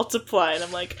and multiply," and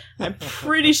I'm like, I'm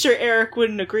pretty sure Eric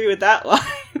wouldn't agree with that line.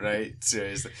 Right?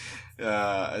 Seriously.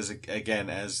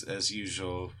 As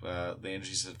usual,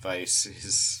 Landry's advice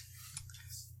is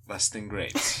less than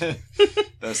great.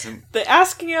 The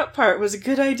asking out part was a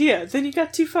good idea. Then you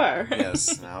got too far.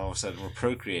 Yes, now all of a sudden we're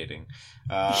procreating.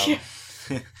 Yeah.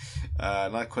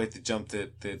 Not quite the jump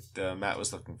that Matt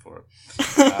was looking for.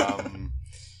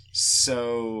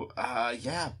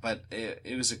 But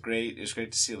it was great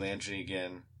to see Landry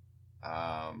again.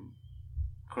 Of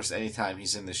course, anytime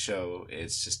he's in the show,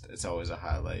 it's always a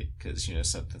highlight because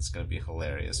something's going to be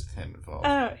hilarious with him involved.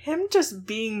 Him just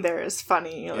being there is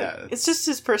funny. It's just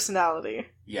his personality.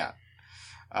 Yeah.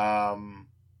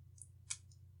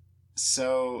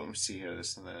 So let me see here. There's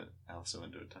something else I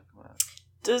wanted to talk about.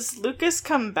 Does Lucas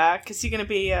come back? Is he going to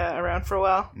be around for a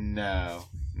while? No.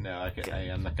 I'm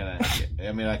not gonna.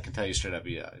 I mean, I can tell you straight up.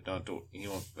 Yeah, he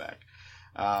won't be back.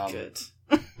 Good.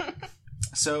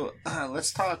 So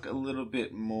let's talk a little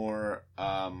bit more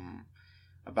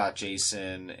about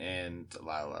Jason and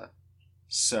Lila.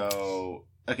 So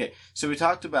we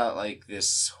talked about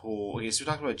this whole. I guess we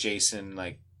talked about Jason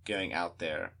going out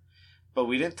there, but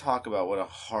we didn't talk about what a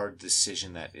hard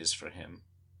decision that is for him,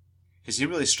 because he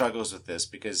really struggles with this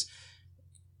because.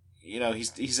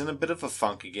 He's in a bit of a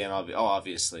funk again.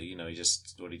 Obviously, he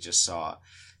just what he just saw,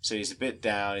 so he's a bit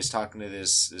down. He's talking to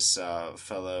this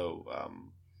fellow,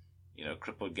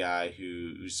 crippled guy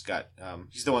who's got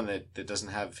he's the one that doesn't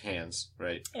have hands,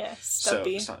 right? Yeah,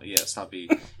 Stubby.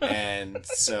 Stubby. And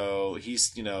so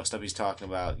he's Stubby's talking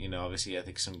about obviously I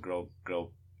think some girl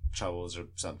troubles or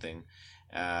something,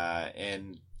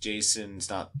 and Jason's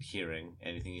not hearing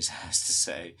anything he has to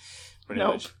say, pretty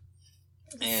much.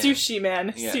 And, sushi,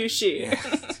 man. Yeah, sushi. Yeah.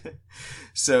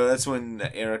 So that's when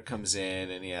Eric comes in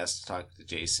and he has to talk to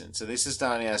Jason. So they sit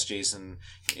down and he asks Jason,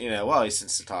 he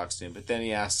sits and talks to him, but then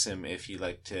he asks him if he'd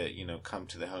like to, come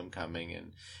to the homecoming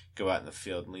and go out in the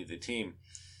field and lead the team.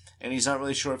 And he's not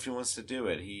really sure if he wants to do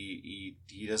it. He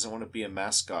doesn't want to be a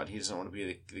mascot. He doesn't want to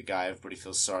be the guy everybody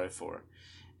feels sorry for.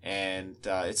 And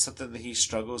it's something that he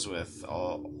struggles with not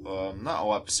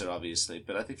all episode, obviously,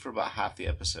 but I think for about half the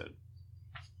episode.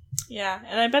 Yeah,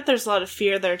 and I bet there's a lot of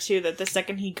fear there, too, that the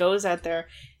second he goes out there,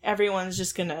 everyone's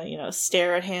just gonna,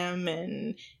 stare at him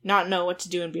and not know what to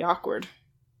do and be awkward.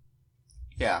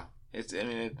 Yeah. Like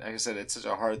I said, it's such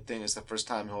a hard thing. It's the first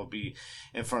time he'll be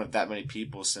in front of that many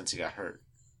people since he got hurt.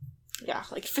 Yeah,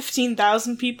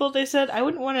 15,000 people, they said. I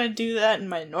wouldn't want to do that in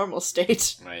my normal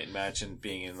state. Right, imagine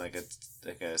being in,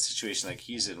 a situation like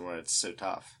he's in where it's so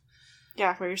tough.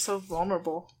 Yeah, where you're so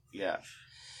vulnerable. Yeah.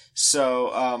 So,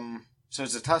 So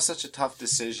it's such a tough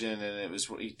decision, and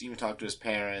he even talked to his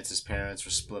parents. His parents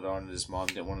were split on it. His mom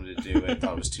didn't want him to do it.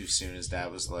 Thought it was too soon. His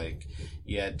dad was like,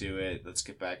 "Yeah, do it. Let's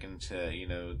get back into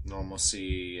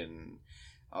normalcy and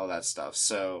all that stuff."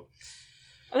 So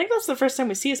I think that's the first time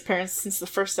we see his parents since the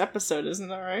first episode, isn't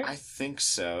that right? I think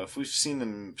so. If we've seen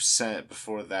them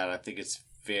before that, I think it's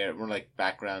more like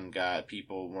background guy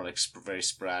people, more like very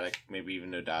sporadic, maybe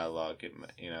even no dialogue.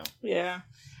 Yeah.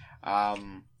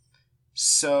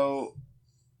 So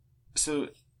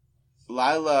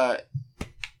Lila,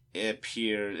 it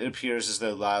appears as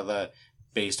though Lila,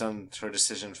 based on her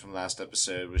decision from last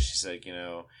episode, where she's like,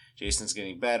 Jason's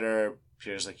getting better,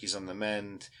 appears like he's on the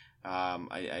mend.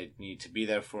 I need to be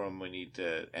there for him. We need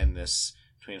to end this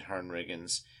between her and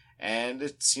Riggins. And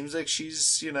it seems like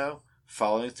she's,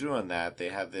 following through on that. They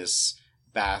have this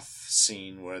bath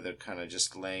scene where they're kind of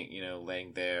just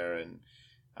laying there and,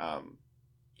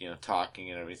 talking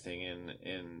and everything,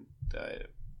 and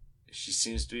she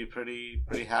seems to be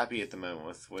pretty happy at the moment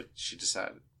with what she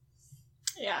decided.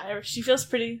 Yeah, she looks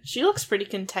pretty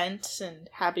content and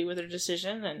happy with her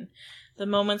decision, and the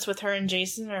moments with her and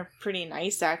Jason are pretty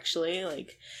nice, actually.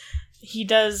 He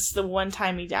does the one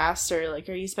time he asks her,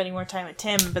 are you spending more time with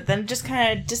Tim? But then just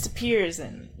kind of disappears,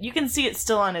 and you can see it's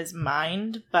still on his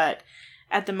mind, but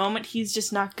at the moment he's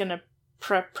just not gonna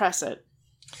press it.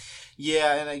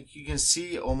 Yeah, and you can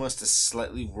see almost a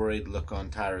slightly worried look on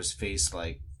Tyra's face,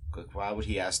 like why would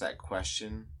he ask that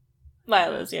question?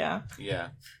 Lila's, yeah. Yeah.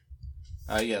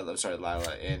 I'm sorry,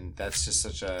 Lila, and that's just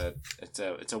such it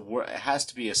has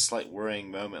to be a slight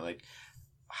worrying moment,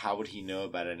 how would he know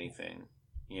about anything?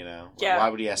 Yeah. Why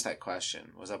would he ask that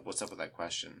question? What's up with that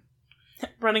question?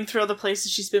 Running through all the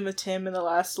places she's been with Tim in the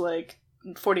last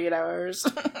 48 hours.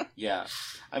 Yeah.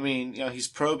 He's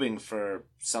probing for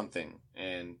something,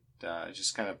 and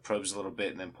just kind of probes a little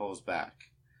bit and then pulls back.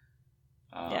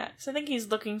 So I think he's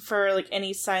looking for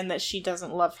any sign that she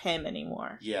doesn't love him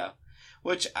anymore. Yeah,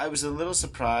 which I was a little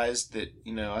surprised that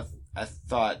I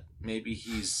thought maybe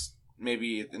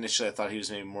initially I thought he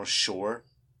was maybe more sure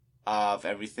of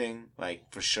everything,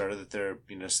 for sure that they're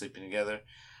sleeping together.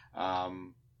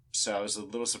 So I was a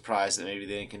little surprised that maybe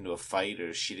they didn't get into a fight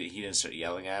or he didn't start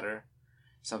yelling at her.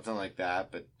 something like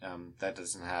that. But that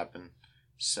doesn't happen.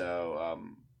 So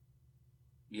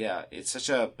yeah, it's such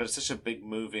a big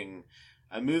moving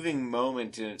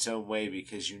moment in its own way,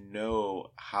 because you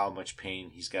know how much pain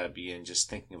he's got to be in just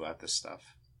thinking about this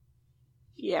stuff.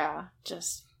 Yeah,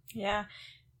 yeah.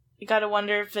 You gotta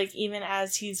wonder if, like, even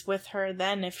as he's with her,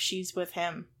 then if she's with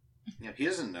him. Yeah, he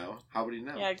doesn't know. How would he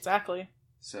know? Yeah, exactly.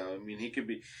 So, I mean,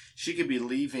 she could be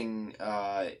leaving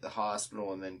the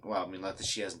hospital and then, well, I mean, not that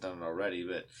she hasn't done it already,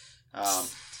 but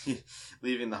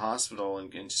leaving the hospital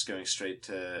and just going straight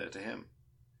to him.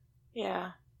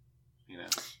 Yeah. You know?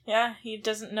 Yeah, he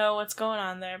doesn't know what's going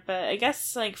on there, but I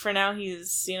guess, like, for now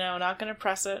he's, not gonna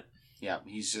press it. Yeah,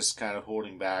 he's just kind of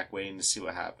holding back, waiting to see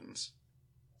what happens.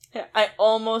 Yeah, I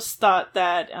almost thought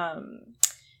that,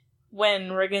 when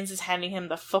Riggins is handing him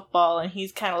the football and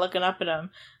he's kind of looking up at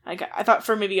him, I thought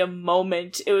for maybe a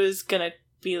moment it was gonna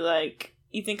be like,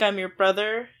 "You think I'm your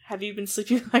brother? Have you been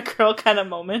sleeping with my girl?" kind of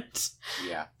moment.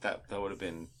 Yeah, that would have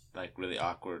been, like, really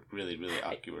awkward. Really, really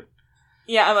awkward.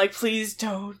 Yeah, I'm like, please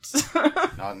don't.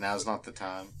 Now's not the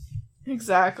time.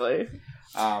 Exactly.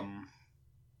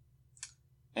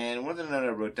 And one thing that I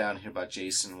wrote down here about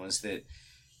Jason was that,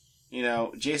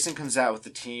 Jason comes out with the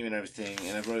team and everything,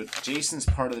 and I wrote, Jason's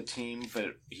part of the team,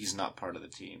 but he's not part of the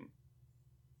team.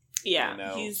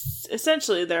 Yeah, he's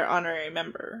essentially their honorary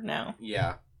member now.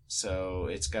 Yeah, so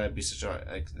it's gotta be such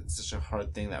a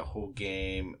hard thing, that whole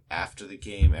game, after the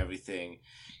game, everything.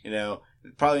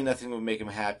 Probably nothing would make him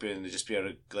happier than to just be able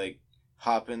to, like,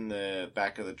 hop in the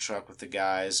back of the truck with the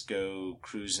guys, go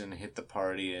cruising, hit the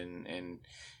party, and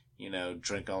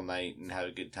drink all night and have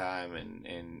a good time,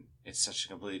 and it's such a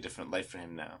completely different life for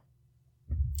him now.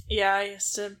 Yeah, he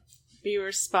has to be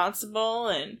responsible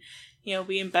and,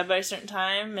 be in bed by a certain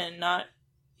time, and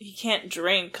he can't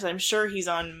drink, because I'm sure he's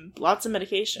on lots of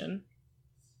medication.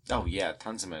 Oh yeah,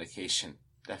 tons of medication,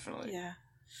 definitely. Yeah.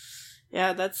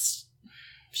 Yeah, that's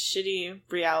shitty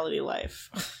reality life.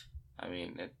 I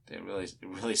mean, it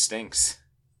really stinks.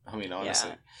 I mean,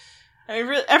 honestly. Yeah. I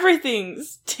mean, everything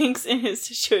stinks in his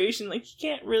situation. Like,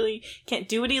 he can't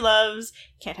do what he loves,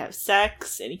 can't have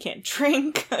sex, and he can't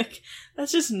drink. Like,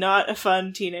 that's just not a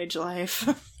fun teenage life.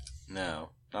 No,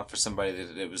 not for somebody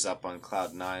that was up on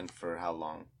cloud 9 for how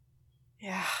long?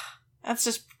 Yeah, that's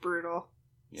just brutal.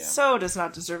 Yeah. So does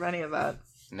not deserve any of that.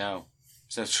 No,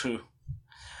 so true.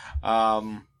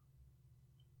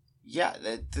 Yeah,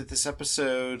 this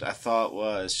episode I thought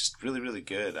was just really, really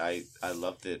good. I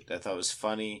loved it. I thought it was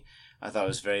funny. I thought it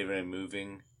was very, very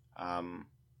moving. I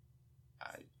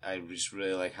just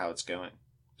really like how it's going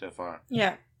so far.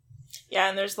 Yeah. Yeah,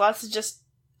 and there's lots of just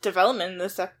development in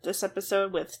this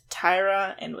episode with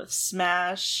Tyra and with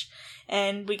Smash,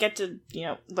 and we get to,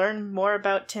 learn more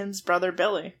about Tim's brother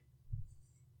Billy.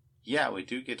 Yeah, we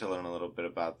do get to learn a little bit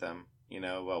about them.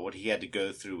 About what he had to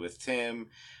go through with Tim,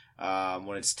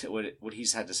 what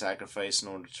he's had to sacrifice in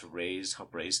order to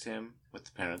help raise Tim with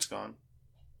the parents gone.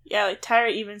 Yeah, like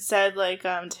Tyra even said, like,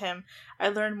 to him, "I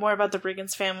learned more about the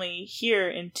Riggins family here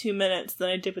in 2 minutes than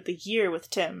I did with a year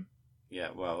with Tim." Yeah,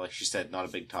 well, like she said, not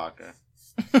a big talker.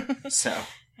 So.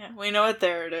 Yeah, we know what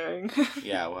they're doing.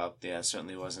 Yeah, well, yeah,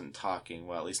 certainly wasn't talking.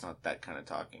 Well, at least not that kind of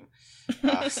talking.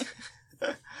 But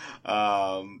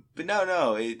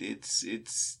no,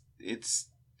 it's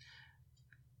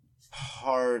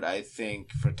hard, I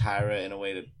think, for Tyra in a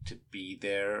way to be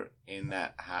there in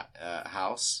that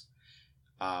house.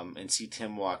 And see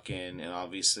Tim walk in, and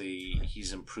obviously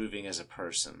he's improving as a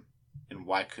person. And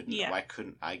why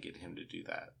couldn't I get him to do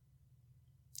that?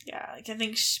 Yeah, like, I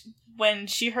think when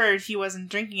she heard he wasn't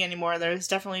drinking anymore, there was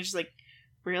definitely just like,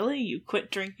 really? You quit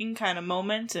drinking kind of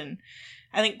moment. And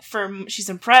I think she's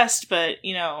impressed, but,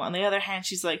 on the other hand,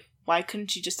 she's like, why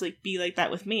couldn't you just, like, be like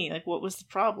that with me? Like, what was the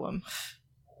problem?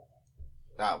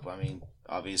 I mean,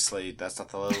 obviously that's not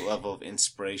the level of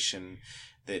inspiration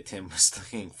that Tim was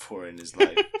looking for in his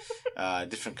life.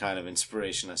 Different kind of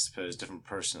inspiration, I suppose. Different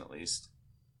person, at least.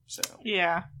 So.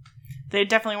 Yeah. They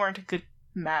definitely weren't a good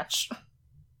match.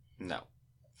 No.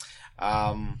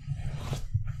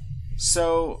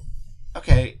 So,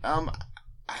 okay.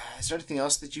 Is there anything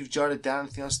else that you've jotted down?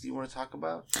 Anything else that you want to talk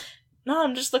about? No,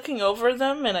 I'm just looking over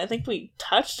them, and I think we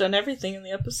touched on everything in the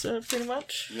episode, pretty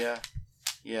much. Yeah.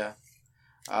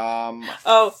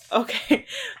 Oh, okay.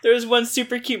 There was one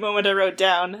super cute moment I wrote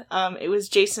down. It was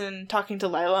Jason talking to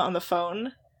Lila on the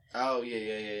phone. Oh,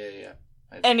 yeah.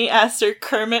 And he asked her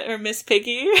Kermit or Miss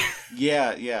Piggy.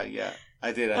 Yeah.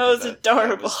 I did. That was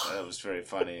adorable. That was very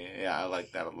funny. Yeah, I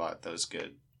liked that a lot. That was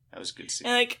good. That was good scene.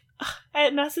 And, like, I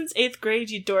had not since 8th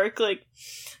grade, you dork. Like,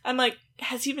 I'm like,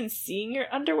 has he been seeing your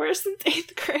underwear since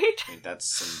 8th grade? I mean,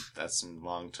 that's some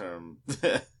long-term...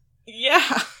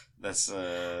 Yeah. That's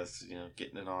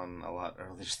getting it on a lot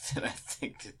earlier than I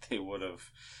think that they would have.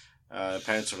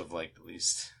 Parents would have liked, at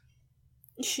least.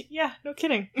 Yeah, no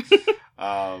kidding.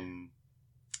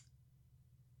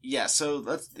 Yeah, so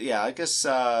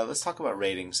let's talk about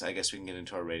ratings. I guess we can get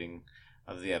into our rating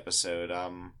of the episode.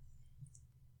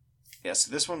 Yeah,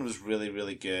 so this one was really,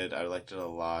 really good. I liked it a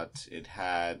lot. It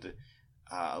had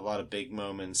a lot of big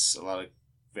moments, a lot of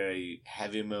very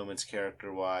heavy moments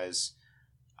character-wise.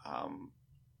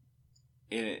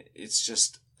 It's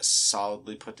just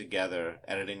solidly put together.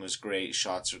 Editing was great.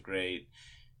 Shots are great.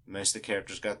 Most of the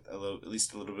characters got at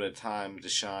least a little bit of time to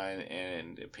shine,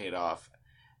 and it paid off.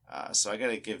 So I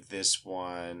gotta give this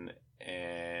one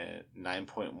a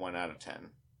 9.1 out of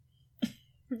 10.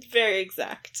 Very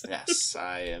exact. Yes,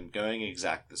 I am going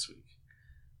exact this week.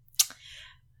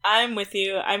 I'm with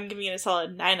you. I'm giving it a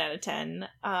solid 9 out of 10.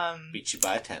 Beat you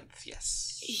by a 10th,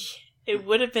 yes. It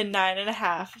would have been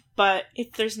 9.5, but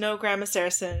if there's no Grandma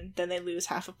Saracen, then they lose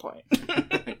half a point.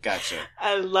 Gotcha.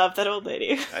 I love that old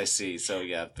lady. I see. So,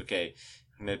 yeah, okay.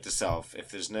 Note to self, if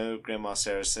there's no Grandma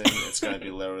Saracen, it's going to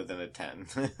be lower than a 10.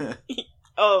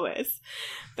 Always.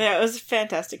 But yeah, it was a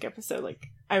fantastic episode. Like,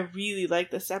 I really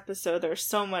like this episode. There's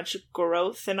so much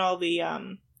growth in all the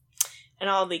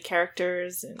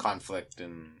characters and conflict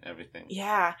and everything.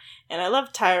 Yeah, and I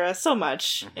love Tyra so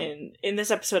much. Mm-hmm. And in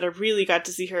this episode, I really got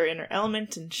to see her in her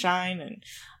element and shine, and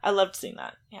I loved seeing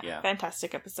that. Yeah.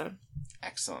 Fantastic episode.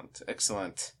 Excellent.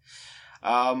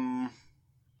 All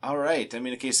right. I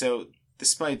mean, okay, so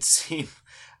this might seem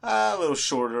a little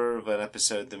shorter of an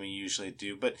episode than we usually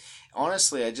do, but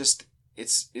honestly,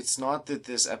 it's not that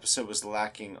this episode was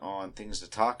lacking on things to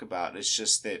talk about. It's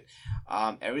just that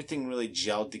everything really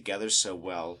gelled together so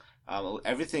well.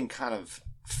 Everything kind of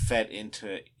fed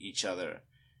into each other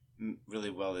really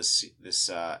well this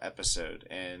episode,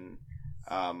 and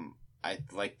I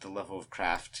like the level of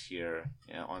craft here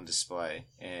on display,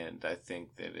 and I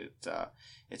think that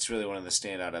it's really one of the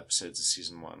standout episodes of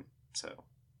season 1. So.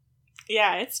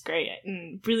 Yeah, it's great,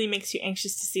 and really makes you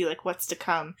anxious to see like what's to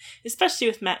come, especially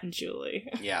with Matt and Julie.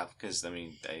 Yeah, because I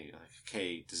mean,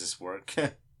 okay, does this work?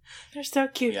 They're so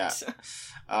cute. Yeah.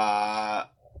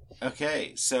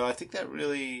 Okay, so I think that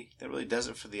really does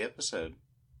it for the episode.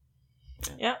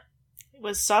 Yeah. Yep. It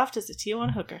was soft as a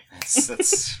Tijuana hooker.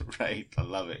 That's right. I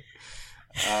love it.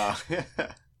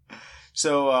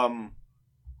 So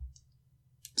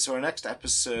our next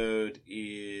episode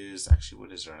is actually,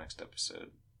 what is our next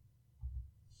episode?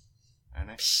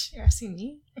 You're asking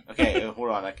me? Okay, hold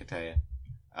on, I can tell you.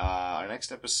 Our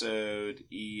next episode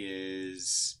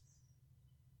is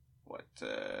what?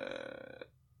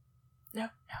 No.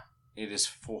 It is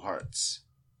Full Hearts.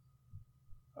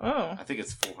 Oh. I think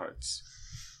it's Full Hearts.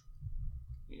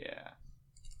 Yeah.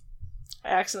 I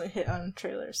accidentally hit on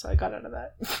trailer, so I got out of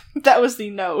that. That was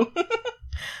the no.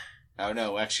 Oh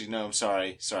no, actually no, I'm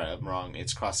sorry. Sorry, I'm wrong.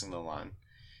 It's Crossing the Line.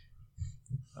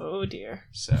 Oh dear.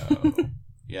 So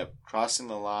yep, Crossing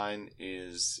the Line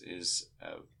is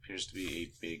appears to be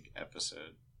a big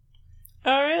episode.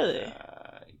 Oh really?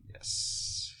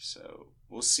 Yes. So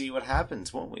we'll see what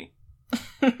happens, won't we?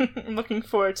 I'm looking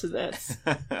forward to this.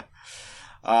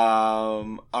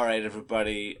 All right,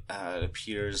 everybody. It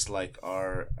appears like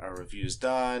our review is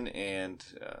done, and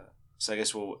so I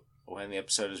guess we'll end the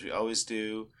episode as we always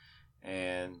do.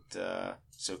 And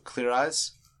so, clear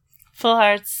eyes, full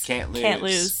hearts, can't lose. Can't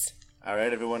lose. All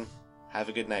right, everyone. Have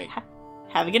a good night.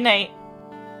 Have a good night.